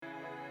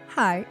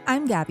Hi,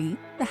 I'm Gabby,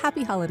 the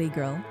happy holiday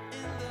girl.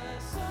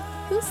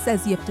 Who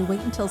says you have to wait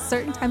until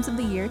certain times of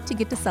the year to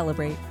get to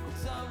celebrate?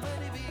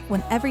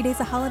 When every day's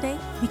a holiday,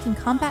 we can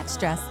combat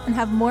stress and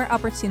have more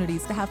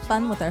opportunities to have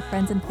fun with our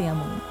friends and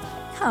family.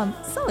 Come,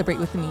 celebrate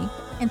with me,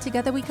 and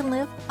together we can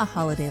live a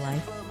holiday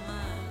life.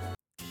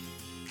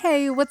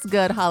 Hey, what's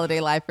good, holiday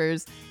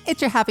lifers?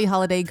 It's your happy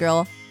holiday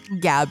girl,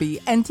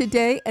 Gabby, and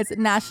today is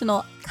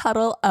National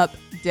Cuddle Up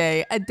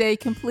Day, a day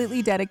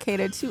completely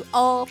dedicated to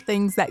all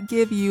things that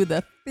give you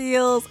the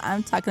feels.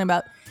 I'm talking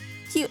about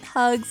cute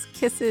hugs,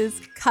 kisses,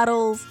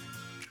 cuddles,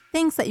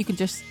 things that you can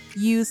just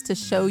use to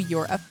show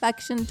your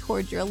affection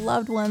towards your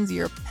loved ones,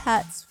 your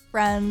pets,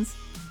 friends,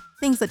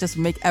 things that just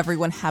make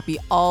everyone happy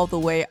all the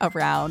way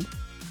around.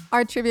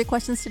 Our trivia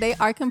questions today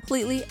are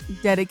completely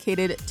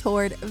dedicated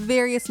toward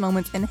various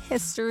moments in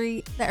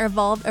history that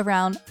revolved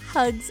around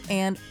hugs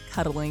and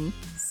cuddling.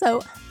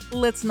 So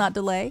let's not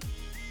delay.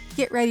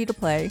 Get ready to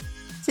play.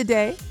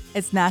 Today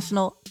is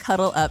National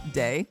Cuddle Up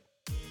Day.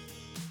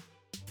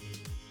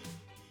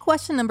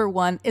 Question number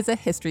 1 is a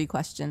history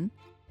question.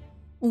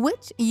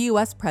 Which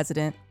U.S.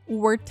 president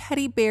were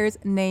teddy bears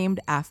named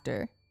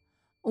after?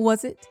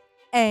 Was it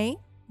A.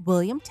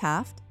 William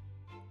Taft,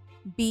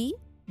 B.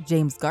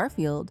 James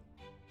Garfield,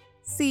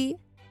 C.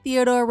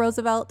 Theodore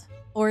Roosevelt,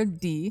 or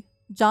D.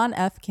 John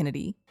F.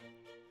 Kennedy?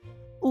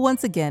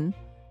 Once again,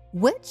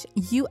 which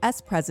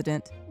U.S.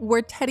 president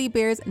were teddy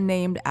bears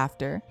named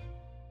after?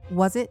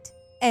 Was it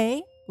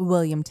A.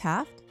 William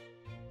Taft,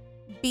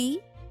 B.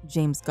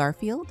 James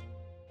Garfield,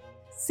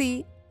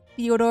 C.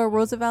 Theodore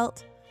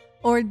Roosevelt,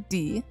 or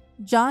D.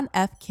 John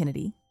F.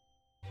 Kennedy?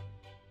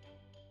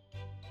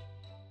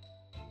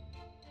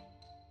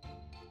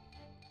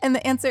 And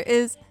the answer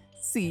is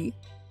C.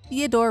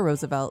 Theodore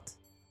Roosevelt.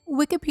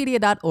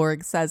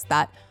 Wikipedia.org says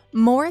that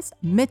Morris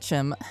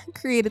Mitchum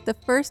created the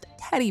first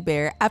teddy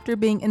bear after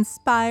being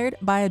inspired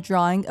by a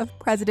drawing of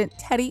President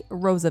Teddy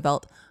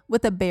Roosevelt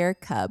with a bear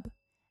cub.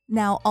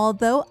 Now,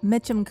 although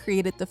Mitchum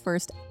created the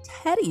first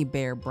teddy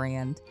bear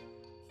brand,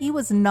 he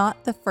was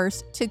not the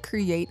first to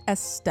create a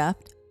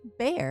stuffed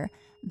bear.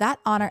 That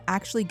honor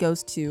actually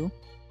goes to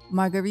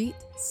Marguerite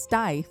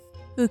Steiff,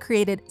 who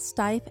created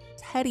Steiff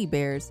teddy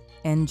bears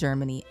in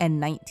Germany in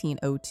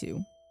 1902.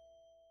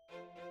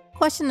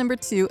 Question number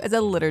 2 is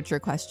a literature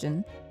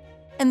question.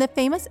 In the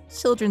famous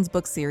children's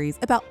book series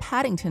about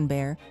Paddington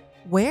Bear,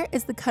 where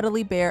is the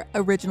cuddly bear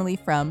originally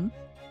from?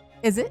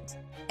 Is it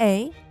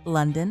A.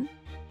 London,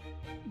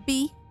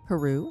 B.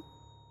 Peru,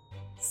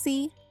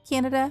 C.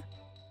 Canada,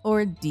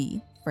 or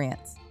D.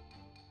 France?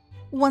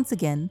 Once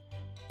again,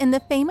 in the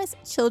famous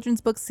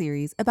children's book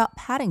series about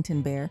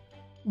Paddington Bear,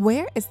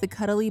 where is the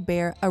cuddly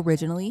bear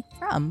originally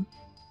from?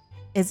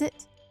 Is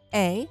it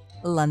A.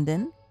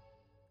 London,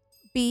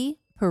 B.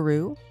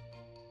 Peru,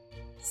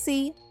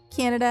 C.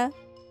 Canada,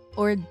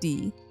 or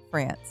D.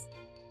 France?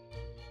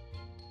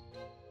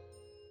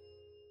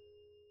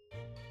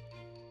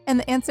 And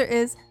the answer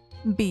is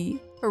B.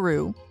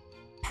 Peru.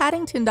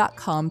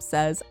 Paddington.com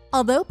says,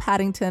 although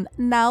Paddington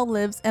now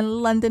lives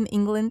in London,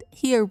 England,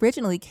 he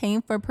originally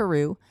came from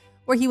Peru,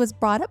 where he was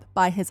brought up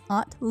by his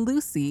Aunt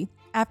Lucy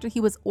after he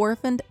was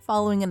orphaned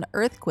following an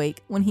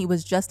earthquake when he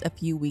was just a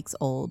few weeks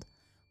old.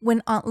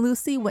 When Aunt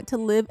Lucy went to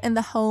live in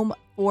the home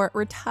for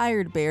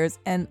retired bears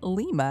in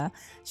Lima,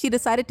 she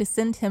decided to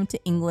send him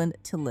to England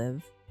to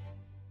live.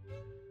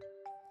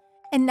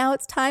 And now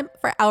it's time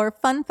for our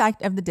fun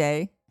fact of the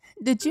day.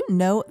 Did you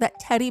know that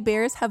teddy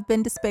bears have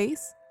been to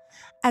space?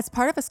 As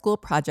part of a school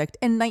project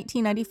in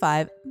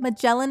 1995,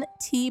 Magellan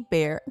T.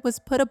 Bear was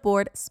put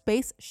aboard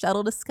Space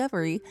Shuttle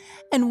Discovery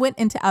and went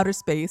into outer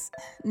space.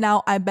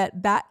 Now, I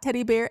bet that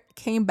teddy bear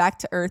came back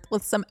to Earth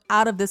with some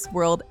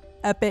out-of-this-world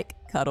epic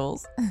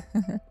cuddles.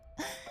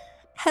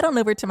 Head on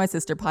over to my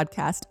sister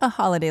podcast, A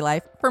Holiday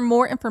Life, for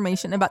more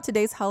information about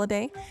today's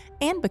holiday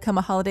and become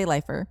a holiday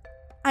lifer.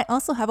 I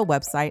also have a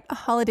website,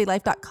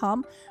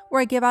 aholidaylife.com,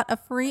 where I give out a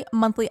free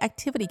monthly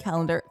activity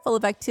calendar full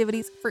of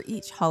activities for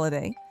each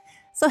holiday.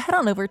 So head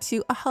on over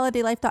to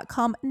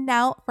aholidaylife.com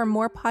now for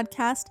more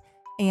podcast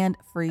and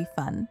free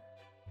fun.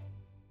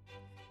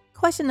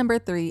 Question number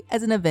 3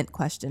 is an event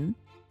question.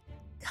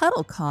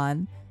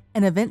 CuddleCon,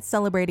 an event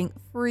celebrating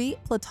free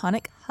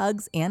platonic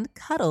hugs and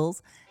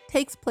cuddles,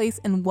 takes place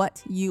in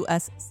what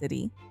U.S.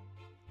 city?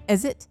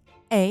 Is it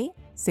A.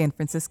 San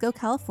Francisco,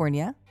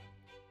 California,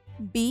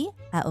 B.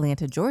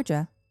 Atlanta,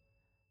 Georgia,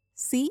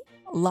 C.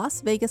 Las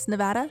Vegas,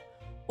 Nevada,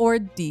 or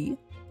D.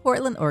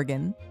 Portland,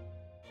 Oregon?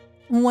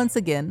 Once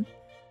again,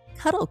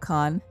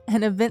 CuddleCon,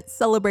 an event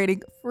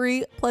celebrating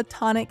free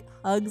platonic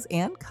hugs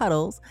and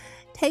cuddles,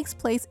 takes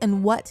place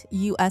in what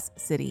U.S.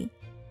 city?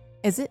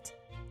 Is it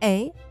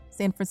A.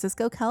 San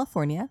Francisco,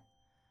 California,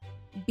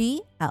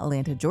 B.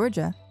 Atlanta,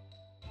 Georgia,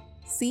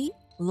 C.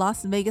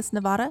 Las Vegas,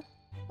 Nevada,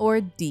 or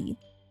D.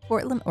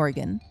 Portland,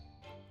 Oregon?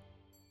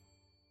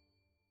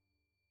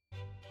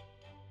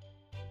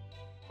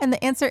 And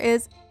the answer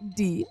is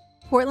D.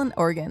 Portland,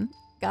 Oregon.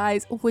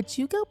 Guys, would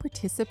you go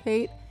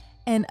participate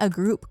in a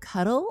group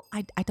cuddle?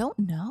 I don't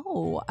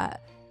know.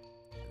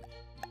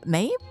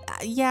 Maybe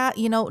Yeah,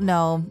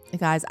 no,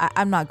 guys,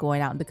 I'm not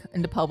going out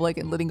into public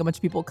and letting a bunch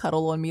of people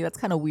cuddle on me. That's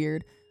kind of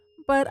weird.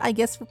 But I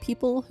guess for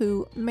people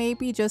who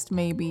maybe, just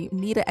maybe,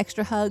 need an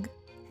extra hug,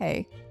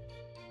 hey,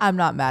 I'm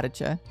not mad at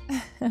you.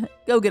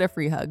 Go get a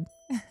free hug.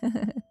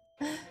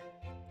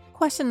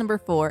 Question number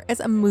 4 is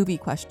a movie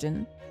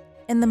question.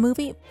 In the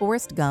movie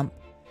Forrest Gump,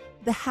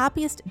 the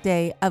happiest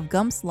day of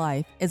Gump's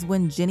life is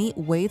when Jenny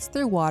wades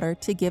through water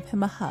to give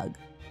him a hug.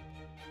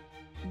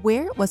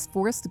 Where was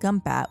Forrest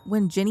Gump at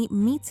when Jenny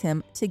meets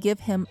him to give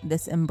him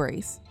this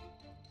embrace?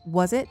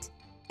 Was it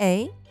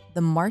A,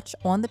 the March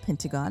on the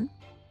Pentagon,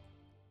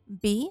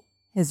 B,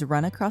 his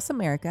run across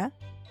America,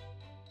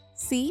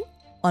 C,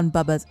 on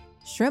Bubba's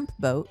shrimp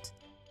boat,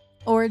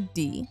 or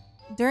D,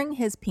 during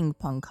his ping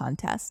pong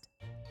contest?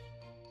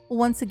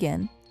 Once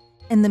again,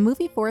 in the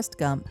movie Forrest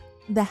Gump,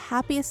 the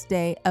happiest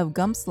day of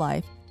Gump's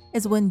life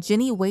is when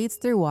Jenny wades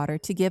through water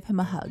to give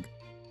him a hug.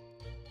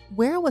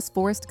 Where was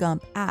Forrest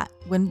Gump at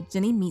when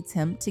Jenny meets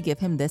him to give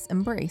him this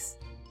embrace?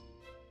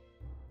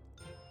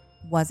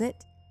 Was it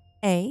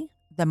A,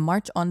 the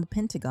March on the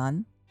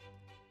Pentagon,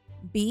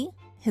 B,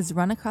 his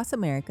run across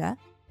America,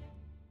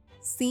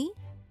 C,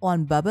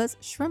 on Bubba's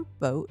shrimp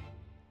boat,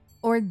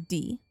 or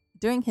D,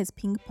 during his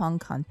ping pong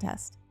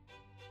contest?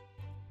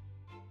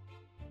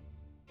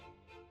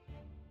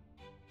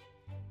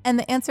 And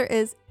the answer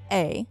is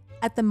A,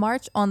 at the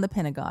March on the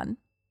Pentagon.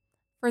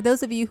 For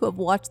those of you who have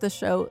watched the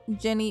show,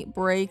 Jenny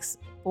breaks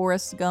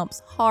Forrest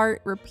Gump's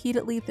heart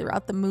repeatedly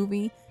throughout the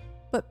movie,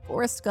 but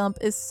Forrest Gump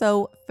is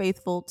so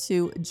faithful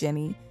to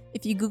Jenny.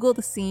 If you Google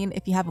the scene,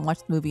 if you haven't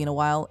watched the movie in a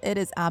while, it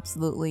is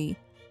absolutely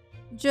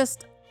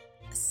just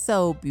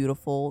so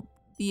beautiful.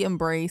 The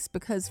embrace,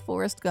 because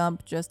Forrest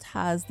Gump just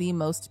has the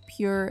most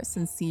pure,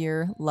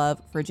 sincere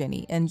love for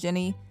Jenny. And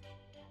Jenny,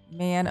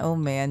 man, oh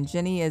man,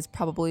 Jenny is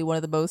probably one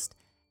of the most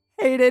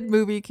hated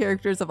movie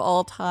characters of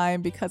all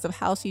time because of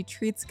how she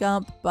treats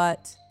Gump,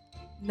 but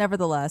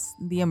nevertheless,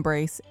 the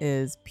embrace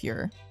is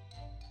pure.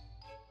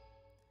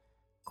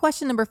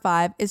 Question number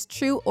 5 is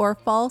true or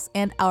false,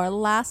 and our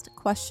last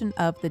question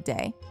of the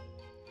day.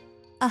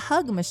 A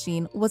hug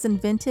machine was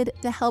invented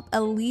to help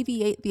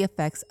alleviate the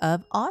effects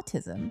of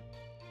autism.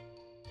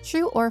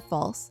 True or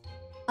false?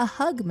 A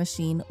hug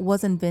machine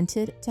was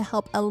invented to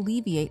help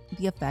alleviate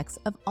the effects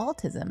of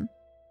autism.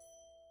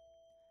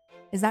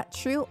 Is that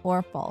true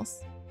or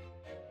false?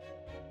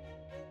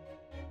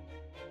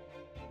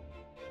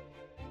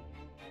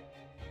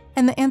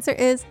 And the answer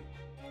is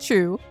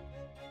true.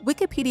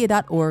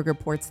 Wikipedia.org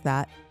reports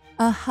that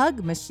a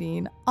hug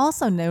machine,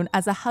 also known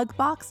as a hug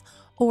box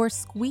or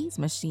squeeze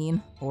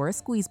machine or a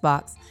squeeze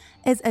box,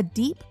 is a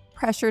deep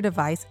pressure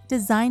device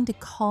designed to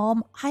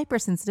calm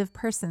hypersensitive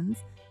persons,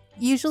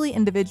 usually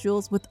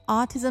individuals with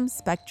autism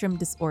spectrum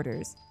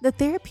disorders. The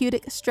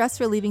therapeutic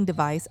stress-relieving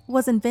device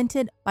was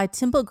invented by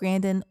Temple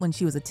Grandin when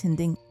she was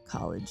attending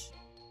college.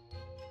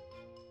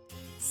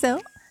 So,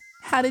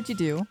 how did you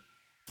do?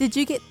 Did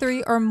you get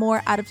 3 or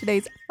more out of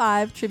today's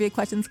 5 trivia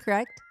questions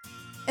correct?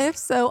 If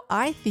so,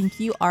 I think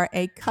you are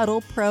a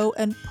cuddle pro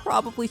and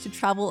probably should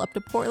travel up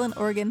to Portland,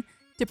 Oregon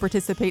to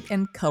participate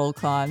in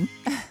CuddleCon.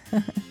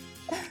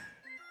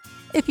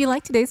 If you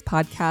like today's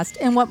podcast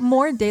and want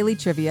more daily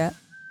trivia,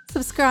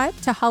 subscribe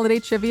to Holiday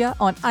Trivia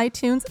on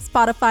iTunes,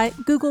 Spotify,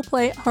 Google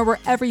Play, or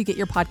wherever you get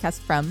your podcast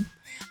from.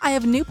 I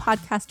have new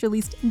podcasts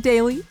released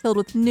daily filled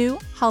with new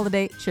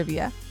holiday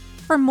trivia.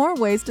 For more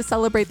ways to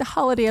celebrate the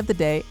holiday of the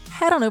day,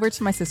 head on over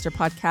to my sister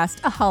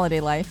podcast, A Holiday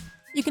Life.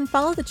 You can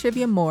follow the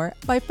trivia more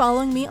by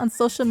following me on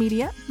social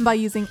media by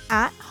using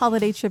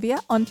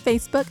 @HolidayTrivia on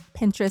Facebook,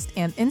 Pinterest,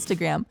 and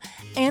Instagram,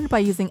 and by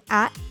using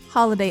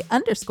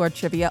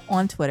 @holiday_trivia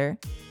on Twitter.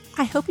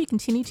 I hope you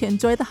continue to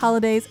enjoy the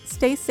holidays,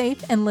 stay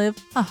safe, and live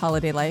a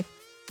holiday life.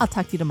 I'll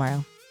talk to you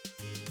tomorrow.